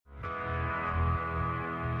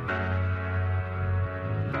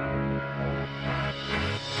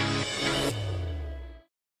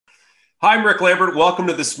Hi, I'm Rick Lambert. Welcome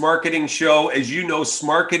to the Smarketing Show. As you know,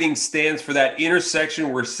 Smarketing stands for that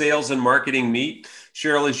intersection where sales and marketing meet.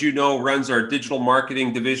 Cheryl, as you know, runs our digital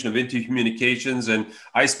marketing division of Intu Communications, and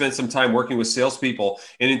I spent some time working with salespeople.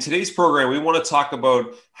 And in today's program, we want to talk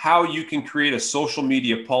about how you can create a social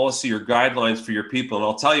media policy or guidelines for your people. And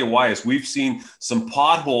I'll tell you why, as we've seen some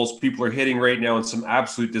potholes people are hitting right now and some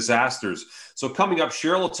absolute disasters. So coming up,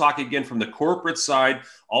 Cheryl will talk again from the corporate side.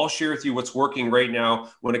 I'll share with you what's working right now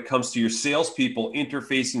when it comes to your salespeople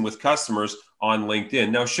interfacing with customers on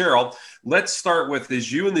LinkedIn. Now, Cheryl, let's start with,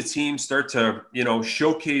 as you and the team start to,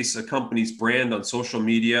 showcase a company's brand on social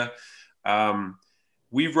media,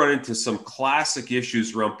 we've run into some classic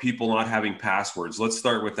issues around people not having passwords. Let's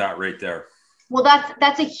start with that right there. Well,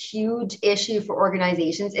 that's a huge issue for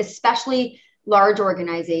organizations, especially large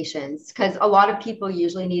organizations, because a lot of people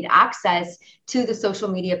usually need access to the social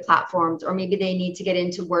media platforms, or maybe they need to get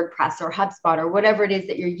into WordPress or HubSpot or whatever it is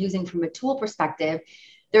that you're using from a tool perspective.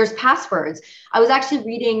 There's passwords. I was actually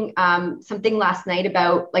reading something last night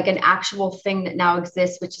about like an actual thing that now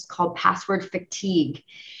exists, which is called password fatigue.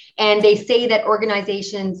 And they say that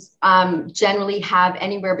organizations generally have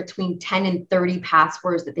anywhere between 10 and 30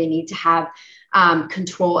 passwords that they need to have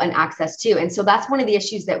control and access to. And so that's one of the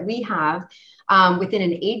issues that we have within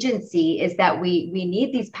an agency, is that we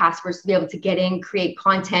need these passwords to be able to get in, create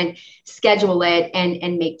content, schedule it,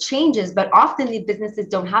 and make changes. But often the businesses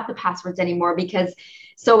don't have the passwords anymore because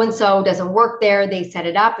so-and-so doesn't work there. They set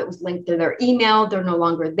it up. It was linked to their email. They're no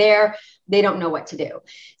longer there. They don't know what to do.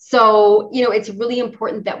 So, it's really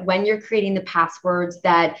important that when you're creating the passwords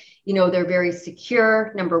that, they're very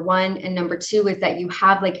secure, number one. And number two is that you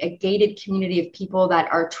have like a gated community of people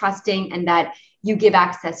that are trusting and that you give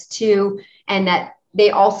access to, and that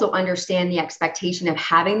they also understand the expectation of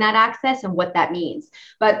having that access and what that means.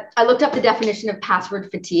 But I looked up the definition of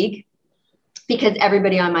password fatigue, because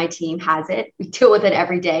everybody on my team has it. We deal with it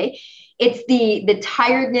every day. It's the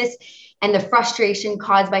tiredness and the frustration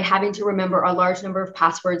caused by having to remember a large number of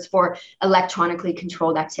passwords for electronically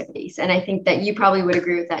controlled activities. And I think that you probably would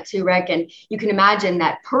agree with that too, Rick. And you can imagine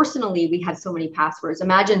that personally, we have so many passwords.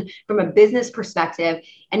 Imagine from a business perspective,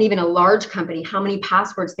 and even a large company, how many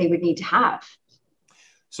passwords they would need to have.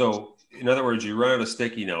 So in other words, you run out of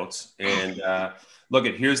sticky notes and look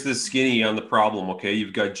at, here's the skinny on the problem. Okay.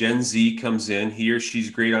 You've got Gen Z comes in, he or she's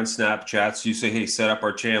great on Snapchat. So you say, hey, set up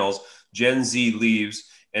our channels. Gen Z leaves.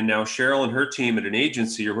 And now Cheryl and her team at an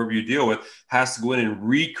agency or whoever you deal with has to go in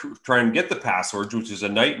and try and get the passwords, which is a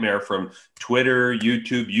nightmare from Twitter,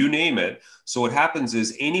 YouTube, you name it. So what happens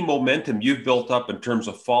is any momentum you've built up in terms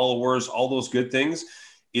of followers, all those good things,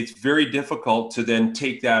 it's very difficult to then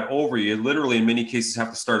take that over. You literally, in many cases,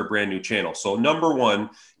 have to start a brand new channel. So number one,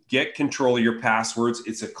 get control of your passwords.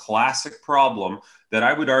 It's a classic problem that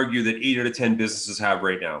I would argue that 8 out of 10 businesses have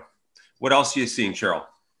right now. What else are you seeing, Cheryl?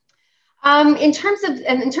 In terms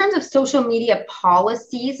of social media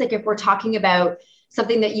policies, like if we're talking about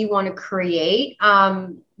something that you want to create,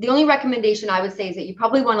 the only recommendation I would say is that you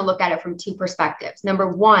probably want to look at it from two perspectives. Number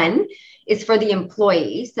one is for the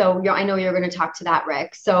employee. So I know you're going to talk to that,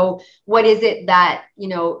 Rick. So what is it that,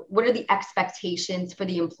 what are the expectations for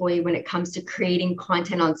the employee when it comes to creating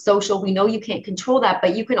content on social? We know you can't control that,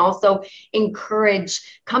 but you can also encourage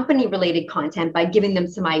company related content by giving them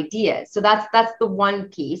some ideas. So that's the one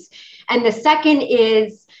piece. And the second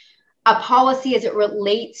is a policy as it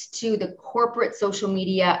relates to the corporate social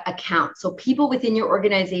media account. So people within your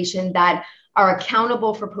organization that are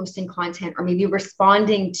accountable for posting content, or maybe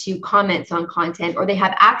responding to comments on content, or they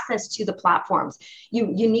have access to the platforms. You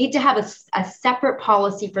need to have a separate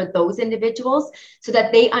policy for those individuals so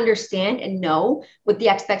that they understand and know what the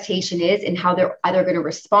expectation is and how they're either going to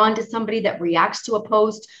respond to somebody that reacts to a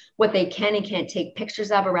post, what they can and can't take pictures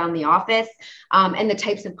of around the office, and the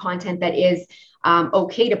types of content that is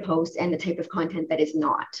okay to post and the type of content that is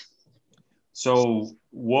not. So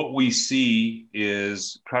what we see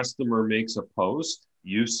is customer makes a post.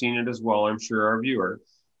 You've seen it as well, I'm sure, our viewer,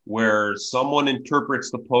 where someone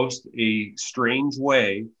interprets the post a strange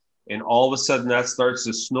way, and all of a sudden that starts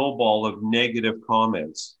a snowball of negative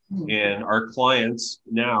comments. Mm-hmm. And our clients,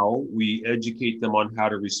 now we educate them on how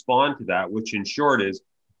to respond to that, which in short is,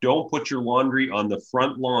 don't put your laundry on the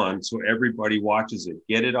front lawn so everybody watches it.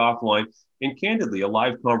 Get it offline. And candidly, a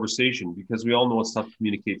live conversation, because we all know it's tough to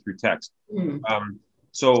communicate through text. Mm.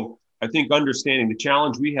 So I think understanding the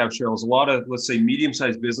challenge we have, Cheryl, is a lot of, let's say,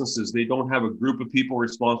 medium-sized businesses, they don't have a group of people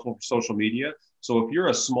responsible for social media. So if you're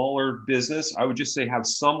a smaller business, I would just say have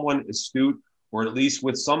someone astute, or at least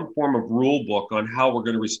with some form of rule book on how we're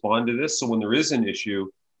going to respond to this. So when there is an issue,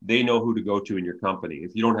 they know who to go to in your company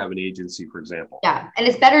if you don't have an agency, for example. Yeah. And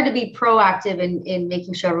it's better to be proactive in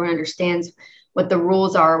making sure everyone understands what the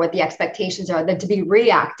rules are, what the expectations are, than to be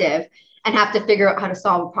reactive and have to figure out how to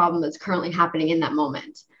solve a problem that's currently happening in that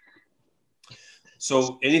moment.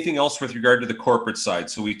 So anything else with regard to the corporate side?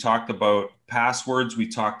 So we talked about passwords. We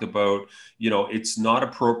talked about, it's not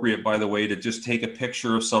appropriate, by the way, to just take a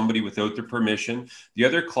picture of somebody without their permission. The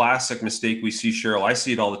other classic mistake we see, Cheryl, I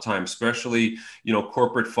see it all the time, especially,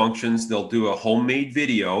 corporate functions. They'll do a homemade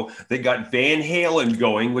video. They got Van Halen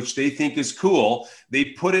going, which they think is cool. They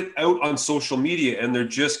put it out on social media and they're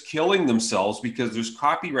just killing themselves because there's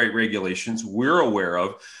copyright regulations we're aware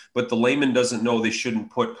of. But the layman doesn't know they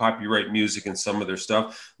shouldn't put copyright music in some of their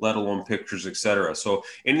stuff, let alone pictures, etc. So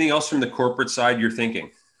anything else from the corporate side you're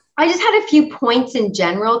thinking? I just had a few points in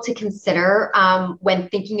general to consider when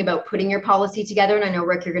thinking about putting your policy together. And I know,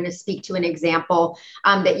 Rick, you're going to speak to an example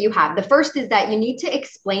that you have. The first is that you need to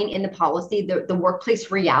explain in the policy the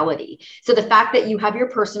workplace reality. So the fact that you have your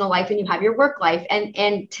personal life and you have your work life,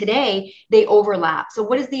 and today they overlap. So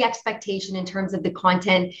what is the expectation in terms of the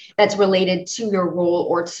content that's related to your role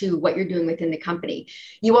or to what you're doing within the company?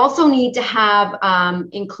 You also need to have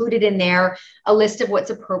included in there a list of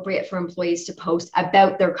what's appropriate for employees to post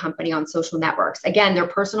about their company on social networks. Again, their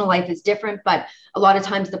personal life is different, but a lot of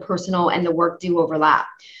times the personal and the work do overlap.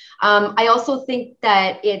 I also think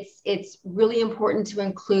that it's really important to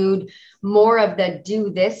include more of the do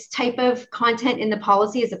this type of content in the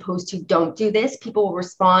policy as opposed to don't do this. People will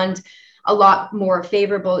respond a lot more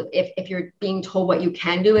favorable if you're being told what you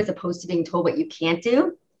can do as opposed to being told what you can't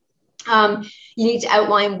do. You need to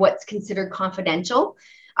outline what's considered confidential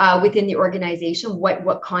within the organization,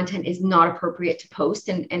 what content is not appropriate to post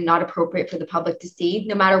and not appropriate for the public to see,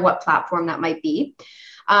 no matter what platform that might be.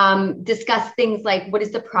 Discuss things like what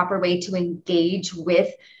is the proper way to engage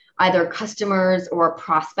with either customers or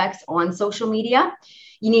prospects on social media.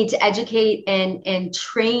 You need to educate and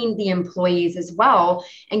train the employees as well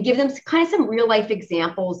and give them kind of some real life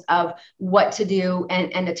examples of what to do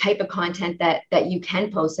and the type of content that you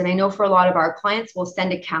can post. And I know for a lot of our clients, we'll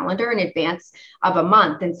send a calendar in advance of a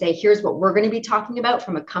month and say, here's what we're going to be talking about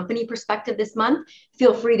from a company perspective this month.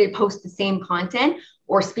 Feel free to post the same content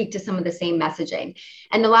or speak to some of the same messaging.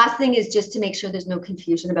 And the last thing is just to make sure there's no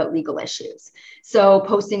confusion about legal issues. So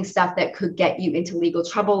posting stuff that could get you into legal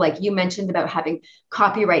trouble, like you mentioned about having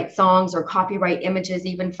copyright songs or copyright images,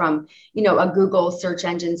 even from, a Google search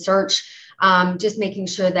engine search, just making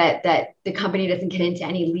sure that the company doesn't get into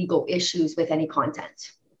any legal issues with any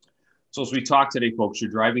content. So as we talk today, folks,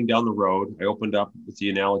 you're driving down the road. I opened up with the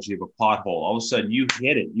analogy of a pothole. All of a sudden you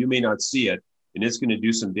hit it. You may not see it, and it's going to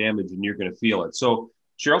do some damage and you're going to feel it. So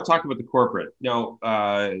Cheryl talked about the corporate. Now,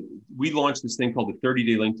 we launched this thing called the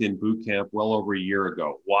 30-Day LinkedIn Bootcamp well over a year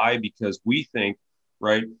ago. Why? Because we think,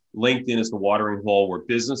 right, LinkedIn is the watering hole where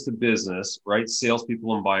business to business, right,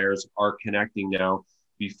 salespeople and buyers are connecting now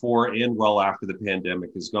before and well after the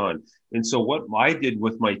pandemic is gone. And so what I did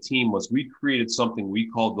with my team was we created something we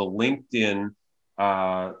called the LinkedIn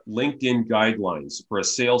guidelines for a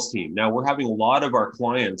sales team. Now, we're having a lot of our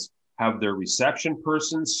clients have their reception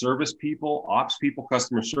person, service people, ops people,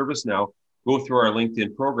 customer service now go through our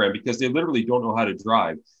LinkedIn program because they literally don't know how to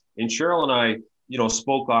drive. And Cheryl and I,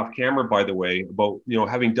 spoke off camera, by the way, about,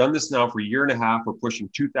 having done this now for a year and a half, we're pushing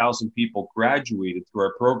 2,000 people graduated through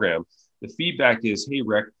our program. The feedback is, hey,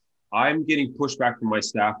 Rick, I'm getting pushback from my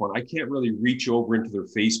staff on I can't really reach over into their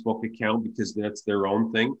Facebook account because that's their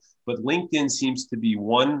own thing. But LinkedIn seems to be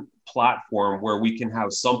one platform where we can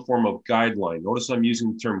have some form of guideline. Notice I'm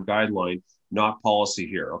using the term guideline, not policy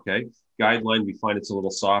here, okay? Guideline, we find it's a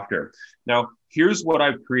little softer. Now, here's what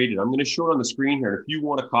I've created. I'm going to show it on the screen here. If you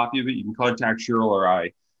want a copy of it, you can contact Cheryl or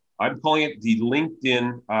I. I'm calling it the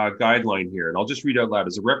LinkedIn guideline here. And I'll just read out loud.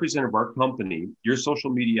 As a representative of our company, your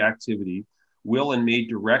social media activity will and may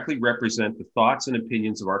directly represent the thoughts and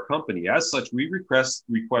opinions of our company. As such, we request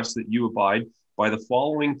that you abide by the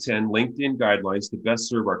following 10 LinkedIn guidelines to best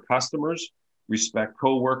serve our customers, respect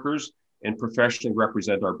coworkers, and professionally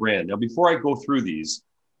represent our brand. Now, before I go through these,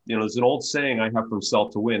 there's an old saying I have from Sell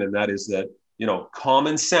to Win, and that is that,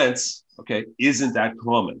 common sense, okay, isn't that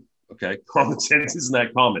common, okay? Common sense isn't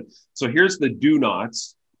that common. So here's the do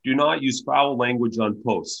nots. Do not use foul language on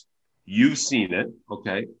posts. You've seen it,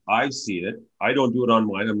 okay? I've seen it. I don't do it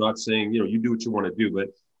online. I'm not saying, you do what you want to do, but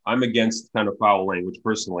I'm against kind of foul language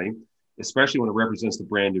personally, especially when it represents the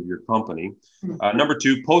brand of your company. Number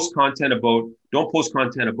two, don't post content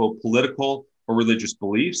about political or religious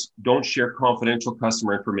beliefs. Don't share confidential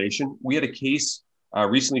customer information. We had a case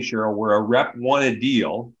recently, Cheryl, where a rep won a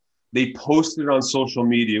deal. They posted it on social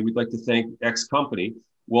media. We'd like to thank X company.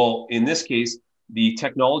 Well, in this case, the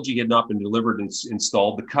technology had not been delivered and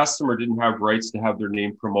installed. The customer didn't have rights to have their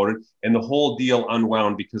name promoted, and the whole deal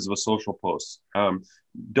unwound because of a social post.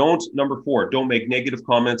 Number 4, don't make negative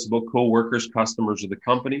comments about coworkers, customers, or the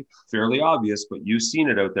company. Fairly obvious, but you've seen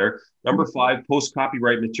it out there. Number 5, post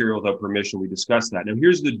copyright material without permission. We discussed that. Now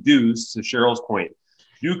here's the do's to Cheryl's point.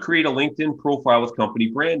 Do create a LinkedIn profile with company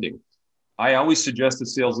branding. I always suggest to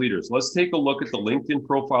sales leaders, let's take a look at the LinkedIn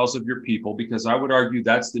profiles of your people, because I would argue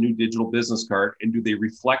that's the new digital business card. And do they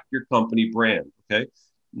reflect your company brand? Okay.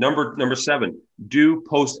 Number 7, do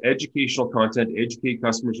post educational content, educate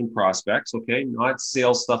customers and prospects. Okay. Not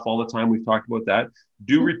sales stuff all the time. We've talked about that.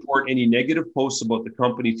 Do report any negative posts about the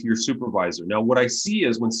company to your supervisor. Now, what I see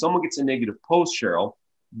is when someone gets a negative post, Cheryl,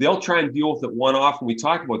 they'll try and deal with it one-off. And we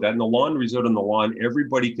talked about that. And the laundry's out on the lawn.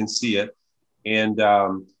 Everybody can see it. And,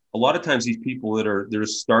 a lot of times these people they're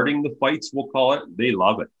starting the fights, we'll call it, they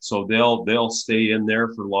love it. So they'll stay in there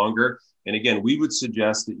for longer. And again, we would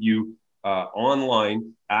suggest that you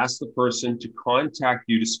online ask the person to contact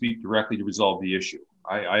you to speak directly to resolve the issue.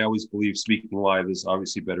 I always believe speaking live is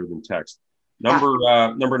obviously better than text.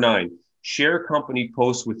 Number 9, share company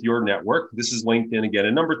posts with your network. This is LinkedIn again.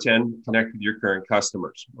 And number 10, connect with your current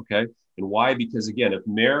customers. Okay. And why? Because again, if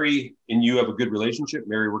Mary and you have a good relationship,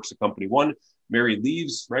 Mary works at company 1, Mary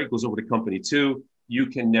leaves, right, goes over to company 2, you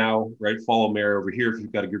can now, right, follow Mary over here if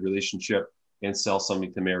you've got a good relationship and sell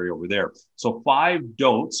something to Mary over there. So 5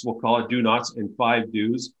 don'ts, we'll call it do nots, and 5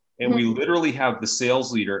 do's. And we literally have the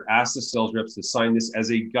sales leader ask the sales reps to sign this as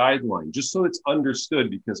a guideline, just so it's understood,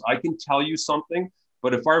 because I can tell you something,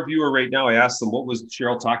 but if our viewer right now, I asked them, what was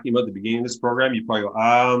Cheryl talking about at the beginning of this program? You probably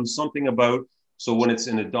go, something about, so when it's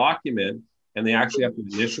in a document and they actually have to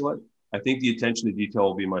initial it, I think the attention to detail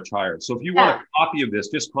will be much higher. So if you want a copy of this,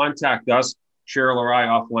 just contact us, Cheryl or I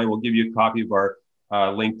offline. We'll give you a copy of our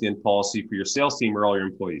LinkedIn policy for your sales team or all your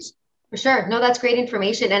employees. For sure. No, that's great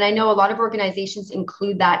information. And I know a lot of organizations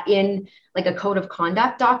include that in like a code of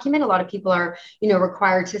conduct document. A lot of people are,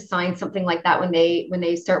 required to sign something like that when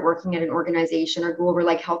they start working at an organization or go over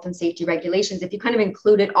like health and safety regulations. If you kind of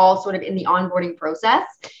include it all sort of in the onboarding process,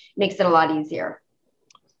 it makes it a lot easier.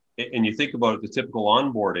 And you think about it, the typical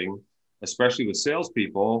onboarding, especially with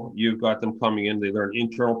salespeople, you've got them coming in, they learn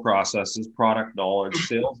internal processes, product knowledge,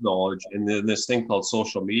 sales knowledge, and then this thing called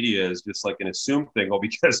social media is just like an assumed thing,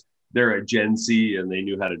 because they're a Gen Z and they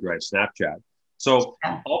knew how to drive Snapchat. So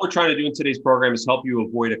all we're trying to do in today's program is help you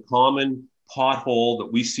avoid a common pothole that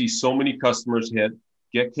we see so many customers hit.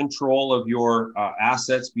 Get control of your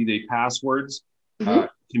assets, be they passwords,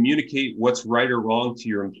 communicate what's right or wrong to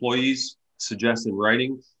your employees, suggest in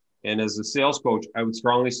writing. And as a sales coach, I would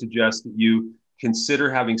strongly suggest that you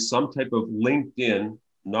consider having some type of LinkedIn,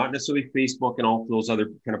 not necessarily Facebook and all those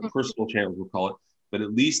other kind of personal channels, we'll call it, but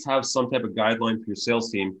at least have some type of guideline for your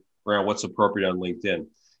sales team around what's appropriate on LinkedIn.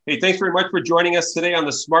 Hey, thanks very much for joining us today on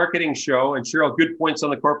the Smarketing Show. And Cheryl, good points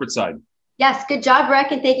on the corporate side. Yes, good job,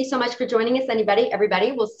 Rick. And thank you so much for joining us,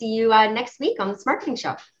 everybody. We'll see you next week on the Smarketing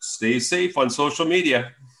Show. Stay safe on social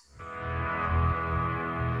media.